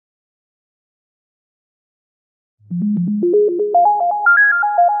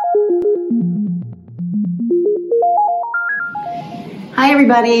Hi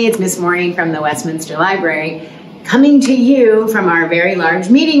everybody, it's Miss Maureen from the Westminster Library, coming to you from our very large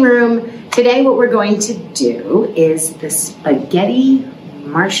meeting room. Today what we're going to do is the Spaghetti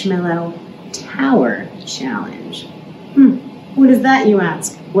Marshmallow Tower Challenge. What is that, you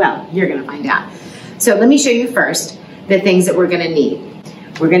ask? Well, you're gonna find out. So let me show you first the things that we're gonna need.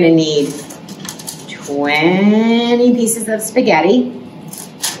 We're gonna need 20 pieces of spaghetti,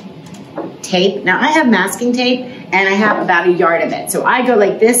 tape. Now I have masking tape and I have about a yard of it. So I go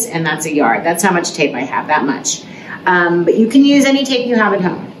like this and that's a yard. That's how much tape I have, that much. But you can use any tape you have at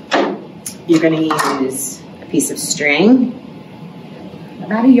home. You're gonna use a piece of string.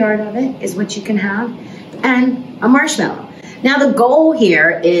 About a yard of it is what you can have. And a marshmallow. Now the goal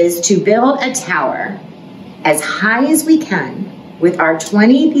here is to build a tower as high as we can with our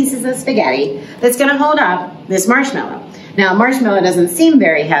 20 pieces of spaghetti that's gonna hold up this marshmallow. Now marshmallow doesn't seem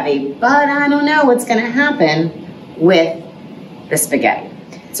very heavy, but I don't know what's gonna happen with the spaghetti.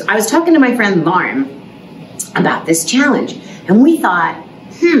 So I was talking to my friend Lauren about this challenge and we thought,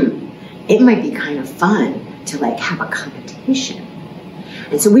 it might be kind of fun to like have a competition.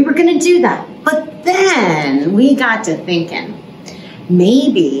 And so we were gonna do that. But then we got to thinking,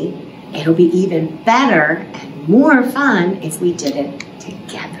 maybe it'll be even better and more fun if we did it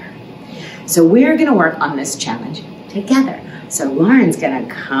together. So we're gonna work on this challenge together. So Lauren's gonna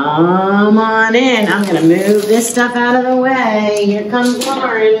come on in. I'm gonna move this stuff out of the way. Here comes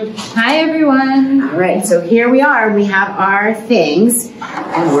Lauren. Hi everyone. All right, so here we are. We have our things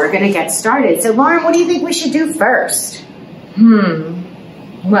and we're gonna get started. So Lauren, what do you think we should do first?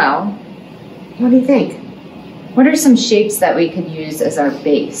 Well, what do you think? What are some shapes that we could use as our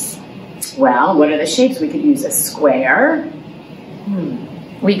base? Well, what are the shapes? We could use a square.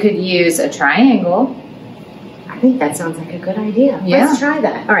 We could use a triangle. I think that sounds like a good idea. Yeah. Let's try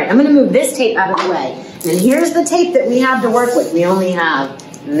that. All right, I'm gonna move this tape out of the way. And here's the tape that we have to work with. We only have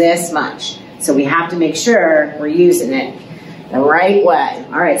this much. So we have to make sure we're using it the right way.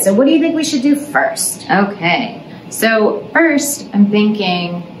 All right, so what do you think we should do first? Okay, so first I'm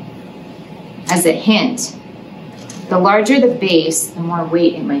thinking, as a hint, the larger the base, the more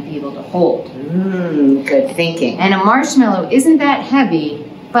weight it might be able to hold. Good thinking. And a marshmallow isn't that heavy,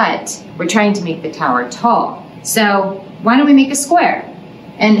 but we're trying to make the tower tall. So why don't we make a square?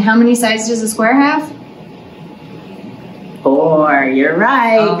 And how many sides does a square have? 4, you're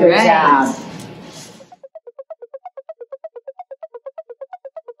right. All Good right. job.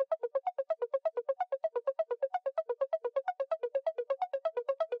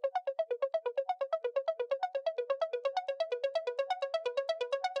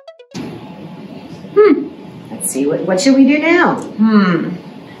 Let's see, what should we do now?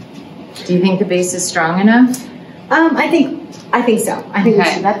 Do you think the base is strong enough? I think so. I think we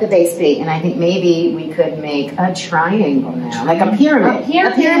Okay. should let the base be, and I think maybe we could make a triangle now, like a pyramid. A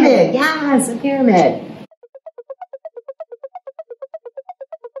pyramid. A pyramid. Yes, a pyramid.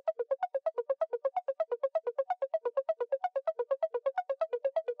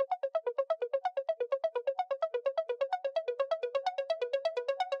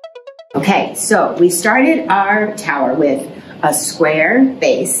 Okay, so we started our tower with a square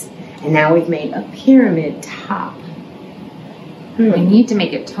base, and now we've made a pyramid top. We need to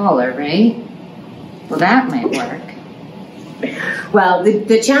make it taller, right? Well, that might work. Well,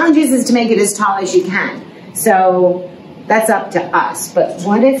 the challenge is to make it as tall as you can. So that's up to us. But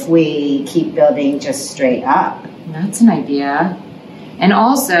what if we keep building just straight up? That's an idea. And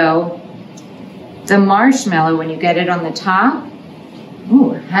also, the marshmallow, when you get it on the top,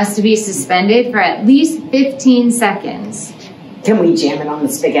 has to be suspended for at least 15 seconds. Can we jam it on the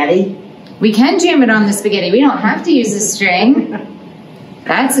spaghetti? We can jam it on the spaghetti. We don't have to use a string.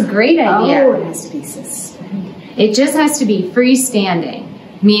 That's a great idea. Oh, it has to be suspended. It just has to be freestanding,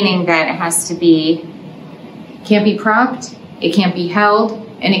 meaning that it has to be, can't be propped, it can't be held,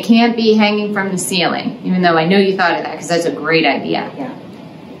 and it can't be hanging from the ceiling, even though I know you thought of that because that's a great idea.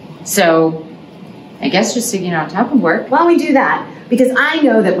 Yeah. So I guess just sticking it on top would work. Why don't we do that? Because I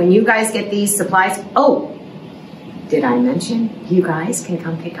know that when you guys get these supplies, did I mention you guys can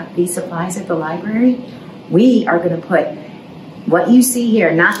come pick up these supplies at the library? We are gonna put what you see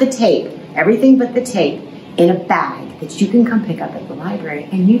here, not the tape, everything but the tape, in a bag that you can come pick up at the library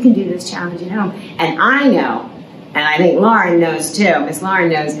and you can do this challenge at home. And I know, and I think Lauren knows too, Miss Lauren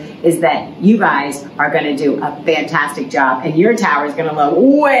knows, is that you guys are gonna do a fantastic job and your tower is gonna look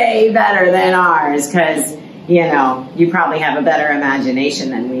way better than ours because, you know, you probably have a better imagination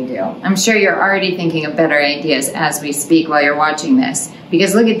than we do. I'm sure you're already thinking of better ideas as we speak while you're watching this.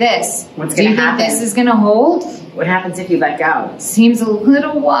 Because look at this. What's Do you gonna think happen? this is gonna hold? What happens if you let go? Seems a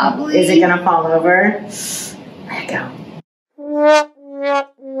little wobbly. Is it gonna fall over? Let go.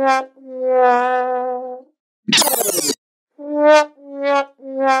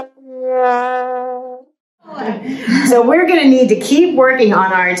 So we're gonna need to keep working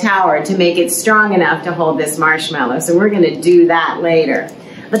on our tower to make it strong enough to hold this marshmallow. So we're gonna do that later.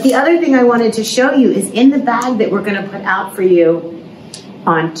 But the other thing I wanted to show you is in the bag that we're gonna put out for you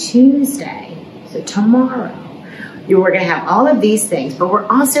on Tuesday, so tomorrow, we're gonna have all of these things, but we're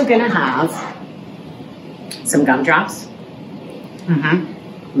also gonna have some gumdrops,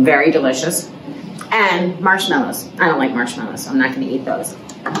 very delicious, and marshmallows. I don't like marshmallows, so I'm not gonna eat those.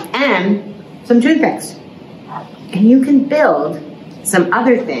 And some toothpicks. And you can build some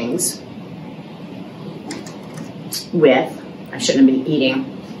other things with, I shouldn't have been eating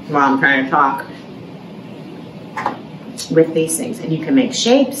while I'm trying to talk, with these things. And you can make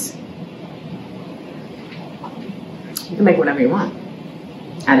shapes. You can make whatever you want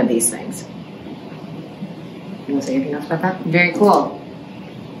out of these things. You want to say anything else about that? Very cool.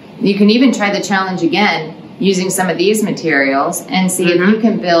 You can even try the challenge again using some of these materials and see if you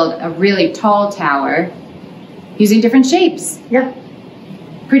can build a really tall tower using different shapes. Yep.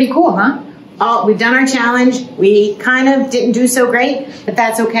 Pretty cool, huh? Oh, we've done our challenge. We kind of didn't do so great, but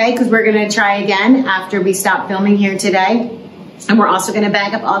that's okay because we're going to try again after we stop filming here today. And we're also going to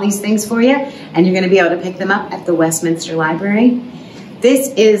bag up all these things for you, and you're going to be able to pick them up at the Westminster Library. This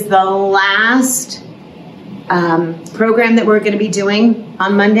is the last program that we're going to be doing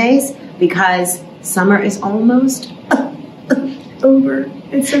on Mondays because summer is almost over.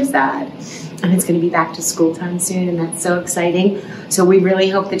 It's so sad. And it's going to be back to school time soon, and that's so exciting. So we really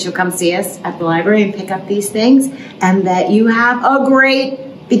hope that you'll come see us at the library and pick up these things, and that you have a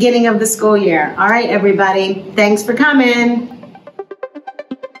great beginning of the school year. All right, everybody. Thanks for coming.